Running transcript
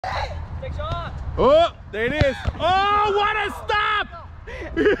Oh, there it is. Oh, what a stop!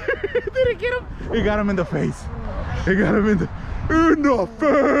 Did he get him? He got him in the face. He got him in the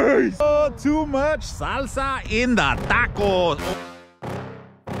face. Oh, too much salsa in the tacos.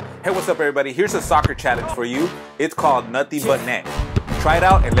 Hey, what's up, everybody? Here's a soccer challenge for you. It's called Nothing But Net. Try it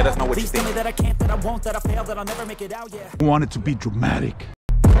out and let us know what you think. I want it to be dramatic.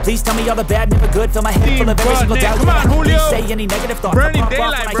 Please tell me all the bad, never good. Fill my head full of every single doubt. Come on, Julio. Say any negative thoughts. Burning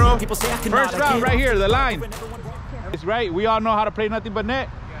daylight, bro. First round right here, the line. It's right. We all know how to play Nothing But Net.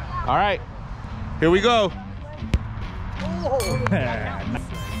 All right. Here we go.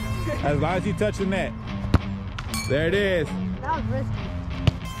 As long as you touch the net. There it is. That was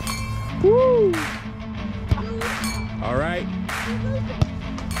risky. Woo. All right.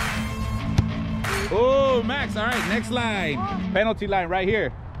 Oh, Max. All right, next line. Penalty line right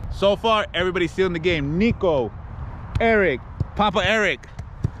here. So far, everybody's still in the game. Nico, Eric, Papa Eric,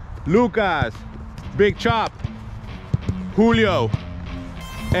 Lucas, Big Chop, Julio,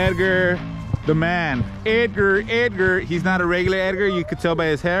 Edgar, the man. Edgar. He's not a regular Edgar. You could tell by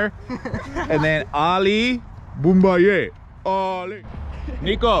his hair. And then Ali, Boombaye. Ali.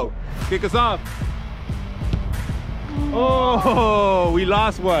 Nico, kick us off. Oh, we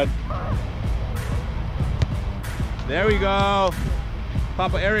lost one. There we go.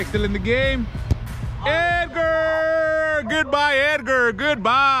 Papa Eric still in the game. Edgar! Goodbye, Edgar.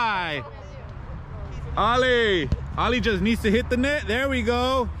 Goodbye. Ali just needs to hit the net. There we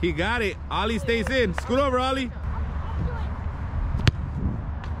go. He got it. Ali stays in. Scoot over, Ali.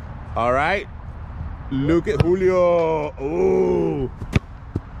 All right. Look at Julio. Oh,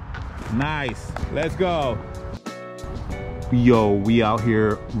 nice. Let's go. Yo, we out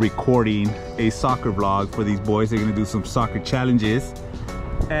here recording a soccer vlog for these boys. They're gonna do some soccer challenges.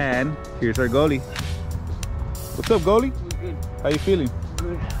 And here's our goalie. What's up, goalie? Good. How you feeling?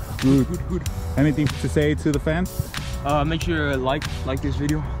 Good. Anything to say to the fans? Make sure to like this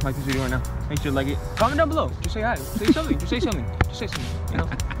video. Like this video right now. Make sure to like it. Comment down below. Just say hi. Say something. Just say something. You know.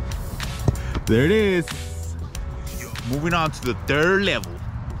 There it is. Moving on to the third level.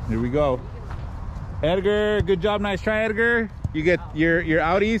 Here we go. Edgar, good job. Nice try, Edgar. You get your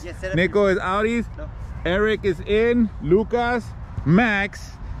outies. Yes, Nico is outies. No. Eric is in. Lucas,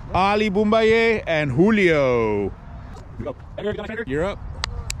 Max, Ali Boombaye, and Julio. Edgar, you're up.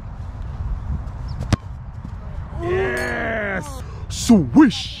 Yes!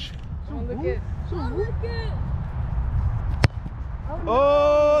 Swish!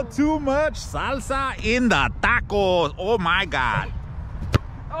 Oh, too much salsa in the tacos. Oh my God.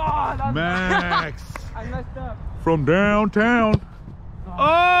 Oh, Max. I messed up. From downtown.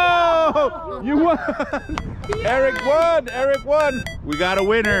 Oh, you won. Eric won. We got a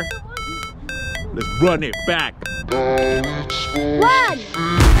winner. Let's run it back. 1, 2,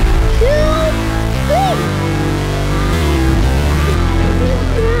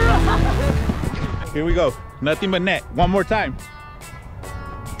 3. Here we go. Nothing but net. One more time.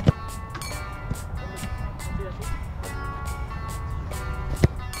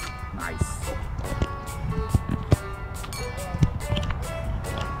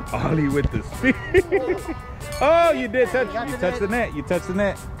 Ollie with the speed. Oh, you did touch. You touched the net. You touched the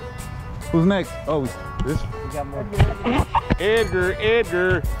net. Who's next? Oh, this. We got more.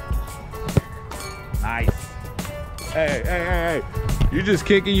 Edgar. Nice. Hey. You're just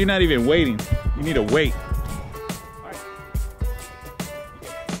kicking. You're not even waiting. You need to wait. All right.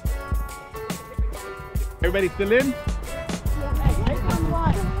 Everybody still in?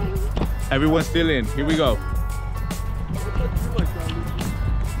 Everyone's still in. Here we go.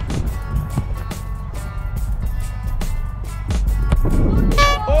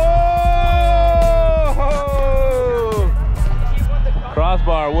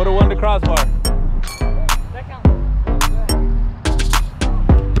 Crossbar, would have won the crossbar.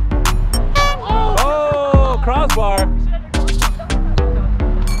 Oh, crossbar.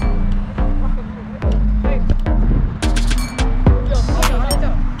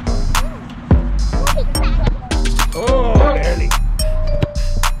 Oh, barely.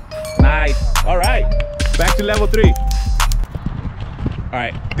 Nice. All right, back to level 3. All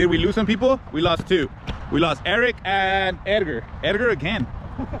right, did we lose some people? We lost 2. We lost Eric and Edgar. Edgar again.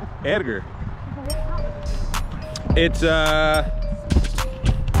 Edgar. It's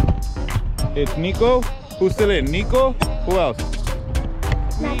Nico. Who's still in? Nico? Who else?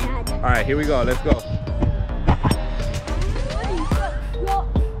 All right, here we go. Let's go.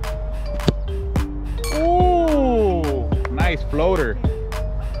 Ooh, nice floater.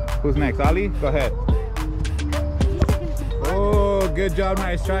 Who's next? Ali? Go ahead. Oh, good job.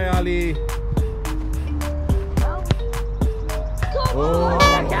 Nice try, Ali.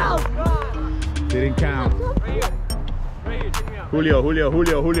 Oh. Didn't count. Julio.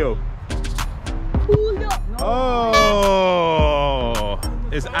 Oh,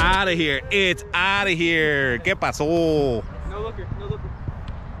 it's out of here. It's out of here. ¿Qué pasó? No looker.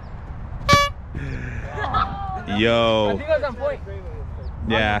 Yo. I think I was on point.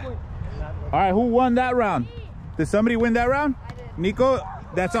 Yeah. All right, who won that round? Did somebody win that round? Nico,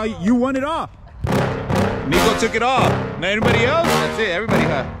 that's all you won it all. Nico took it all. Not anybody else? That's it, everybody,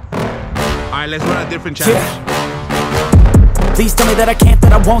 huh? All right, let's run a different challenge. Yeah. Please tell me that I can't,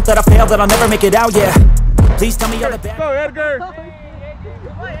 that I won't, that I fail, that I'll never make it out, yeah. Please tell me all the bad. Go, Edgar.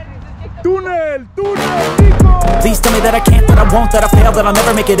 Túnel, Nico. Please tell me that I can't, that I won't, that I fail, that I'll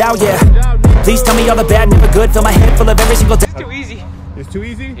never make it out, yeah. Please tell me all the bad, never good, fill my head full of every single day. It's too easy. It's too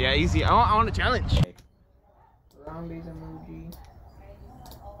easy? Yeah, easy. I want a challenge.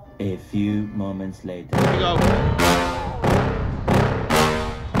 A few moments later. Here you go.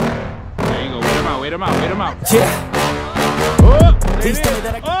 There you go. Wait him out. Yeah. Oh, Please tell me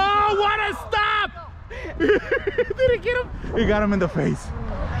that I can't. oh, what a stop! Did it get him? He got him in the face.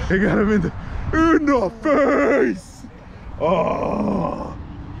 In the face. Oh.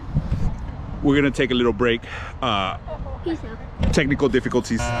 We're gonna take a little break. Peace out. Technical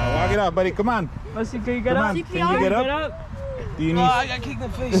difficulties. Walk it up, buddy. Come on. Let's see, can you get Come up? on. Can you get up? Do you need? I got kicked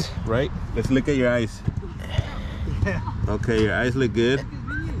in the face. Right? Let's look at your eyes. Okay, your eyes look good. All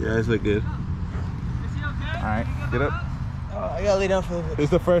right, get up. I gotta lay down for a little bit. This is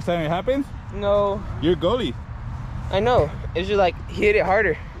the first time it happens? No, You're goalie. I know. It's just like he hit it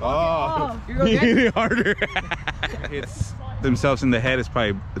harder. Oh, You go he again? hit it harder. Hits themselves in the head.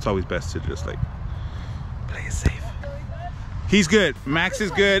 It's always best to just like play it safe. He's good. Max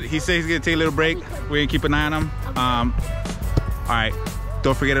is good. He says he's gonna take a little break. We're gonna keep an eye on him. All right,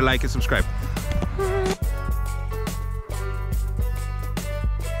 don't forget to like and subscribe.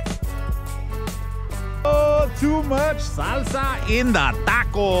 Oh, too much salsa in the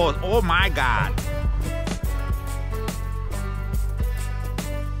tacos. Oh my God.